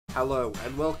Hello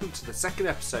and welcome to the second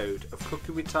episode of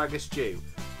Cooking with Tigerstu,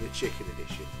 the chicken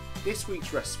edition. This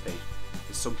week's recipe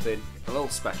is something a little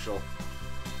special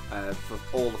for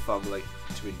all the family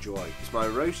to enjoy. It's my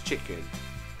roast chicken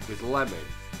with lemon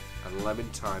and lemon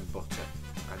thyme butter,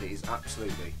 and it is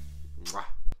absolutely mwah.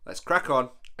 Let's crack on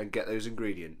and get those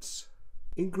ingredients.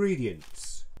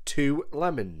 Ingredients: 2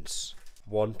 lemons,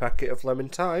 1 packet of lemon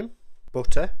thyme,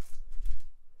 butter,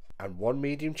 and 1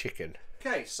 medium chicken.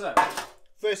 Okay, so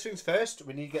first things first,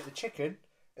 we need to get the chicken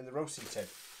in the roasting tin.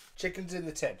 Chicken's in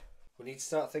the tin. We need to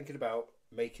start thinking about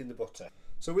making the butter.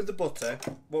 So with the butter,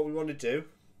 what we want to do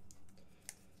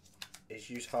is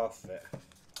use half of it.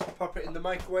 Pop it in the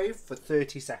microwave for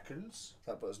 30 seconds.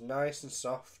 That butter's nice and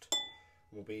soft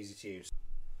and will be easy to use.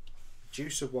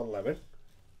 Juice of 1 lemon,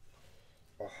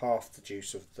 or half the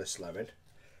juice of this lemon,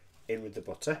 in with the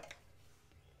butter.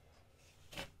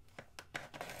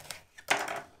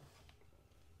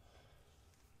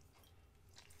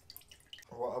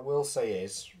 What I will say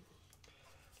is,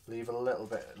 leave a little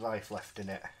bit of life left in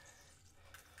it.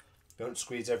 Don't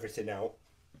squeeze everything out,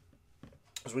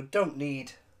 because we don't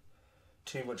need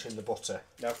too much in the butter.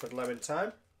 Now for the lemon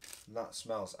thyme, that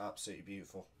smells absolutely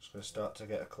beautiful. Just going to start to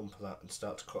get a clump of that and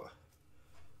start to cut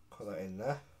that in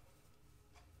there.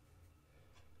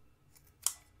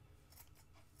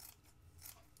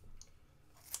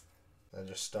 Then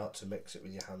just start to mix it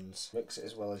with your hands. Mix it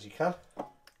as well as you can.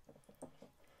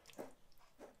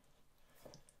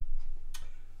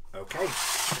 Okay,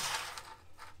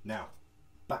 now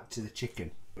back to the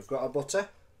chicken. We've got our butter,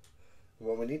 and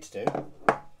what we need to do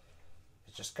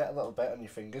is just get a little bit on your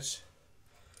fingers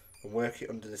and work it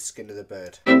under the skin of the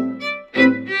bird.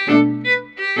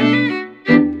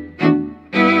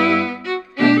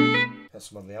 Get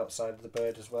some on the outside of the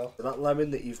bird as well. So that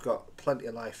lemon that you've got plenty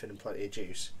of life in and plenty of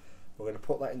juice, we're going to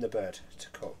put that in the bird to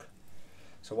cook.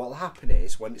 So what will happen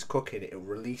is, when it's cooking, it will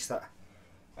release that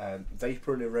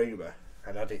vapour and aroma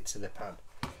and add it to the pan.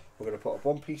 We're going to put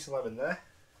 1 piece of lemon there.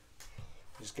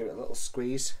 Just give it a little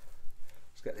squeeze.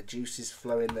 Just get the juices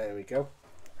flowing. There we go.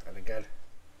 And again,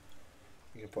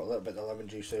 you can put a little bit of lemon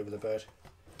juice over the bird.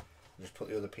 And just put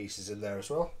the other pieces in there as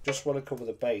well. Just want to cover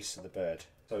the base of the bird.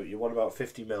 So you want about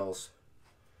 50 mils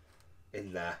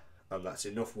in there, and that's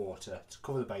enough water to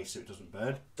cover the base so it doesn't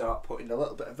burn. Start putting a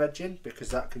little bit of veg in, because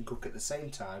that can cook at the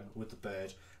same time with the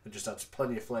bird and just adds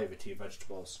plenty of flavour to your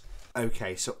vegetables.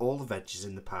 Okay, so all the veg is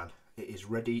in the pan. It is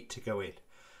ready to go in.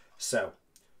 So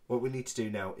what we need to do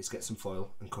now is get some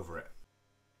foil and cover it.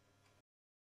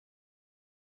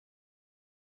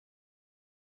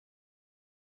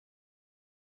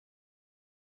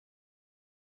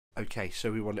 Okay,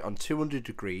 so we want it on 200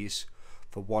 degrees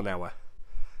for 1 hour.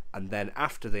 And then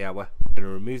after the hour, we're going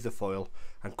to remove the foil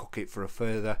and cook it for a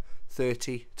further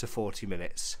 30 to 40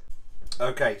 minutes.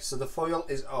 Okay, so the foil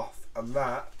is off, and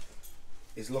that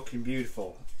is looking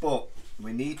beautiful, but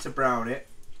we need to brown it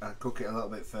and cook it a little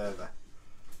bit further.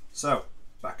 So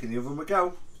back in the oven we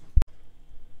go,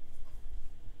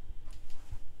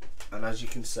 and as you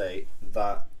can see,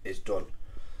 that is done.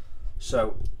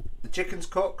 So the chicken's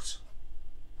cooked.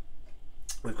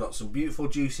 We've got some beautiful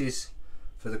juices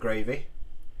for the gravy,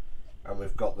 and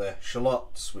we've got the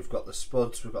shallots, we've got the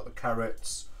spuds, we've got the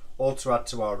carrots, all to add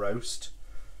to our roast.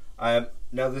 Now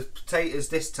the potatoes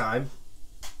this time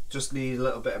just need a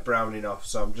little bit of browning off,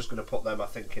 so I'm just going to put them, I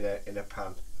think, in a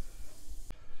pan.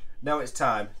 Now it's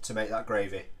time to make that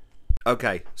gravy.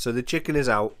 Okay, so the chicken is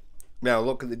out. Now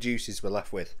look at the juices we're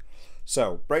left with.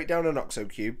 So break down an OXO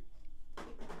cube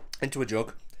into a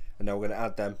jug, and now we're going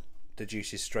to add the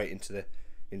juices straight into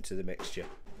the mixture.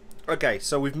 Okay,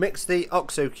 so we've mixed the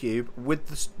OXO cube with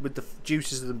the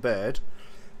juices of the bird.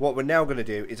 What we're now going to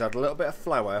do is add a little bit of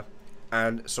flour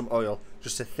and some oil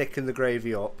just to thicken the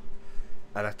gravy up.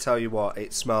 And I tell you what,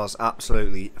 it smells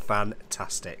absolutely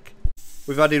fantastic.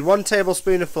 We've added 1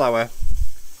 tablespoon of flour.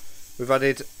 We've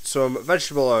added some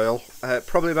vegetable oil,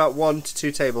 probably about 1 to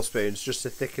 2 tablespoons, just to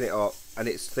thicken it up, and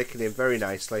it's thickening very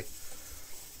nicely.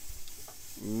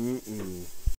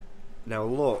 Now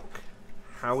look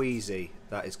how easy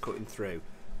that is cutting through.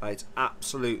 It's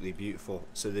absolutely beautiful.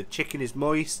 So the chicken is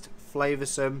moist,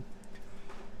 flavoursome.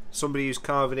 Somebody who's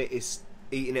carving it is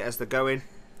eating it as they're going.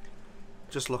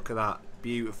 Just look at that.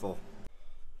 Beautiful.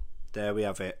 There we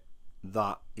have it.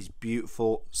 That is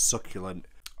beautiful, succulent.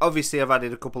 Obviously I've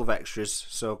added a couple of extras,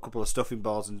 so a couple of stuffing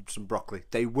balls and some broccoli.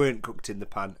 They weren't cooked in the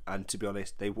pan, and to be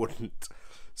honest, they wouldn't.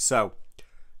 So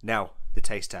now the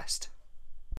taste test.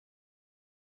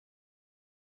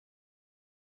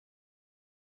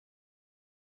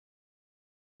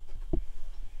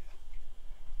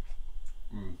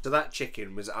 So that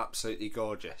chicken was absolutely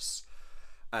gorgeous.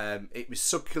 It was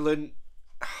succulent.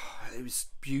 it was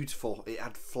beautiful. It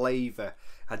had flavour,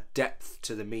 had depth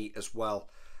to the meat as well.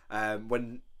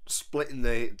 When splitting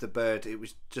the bird, it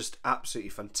was just absolutely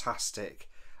fantastic,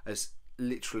 as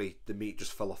literally the meat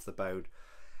just fell off the bone.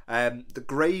 The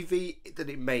gravy that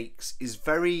it makes is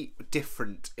very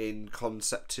different in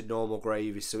concept to normal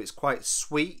gravy, so it's quite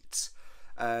sweet,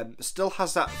 still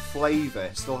has that flavour,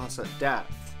 still has that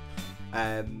depth,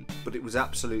 but it was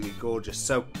absolutely gorgeous.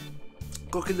 So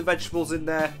cooking the vegetables in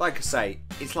there, like I say,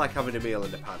 it's like having a meal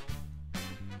in a pan.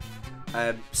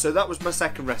 So that was my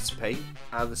second recipe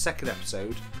and the second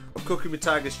episode of Cooking with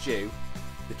Tigerstu,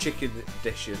 the chicken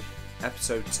edition,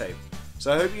 episode 2.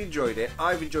 So I hope you enjoyed it.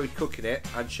 I've enjoyed cooking it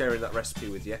and sharing that recipe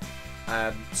with you.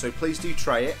 So please do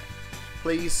try it.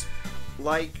 Please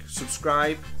like,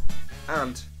 subscribe,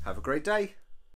 and have a great day.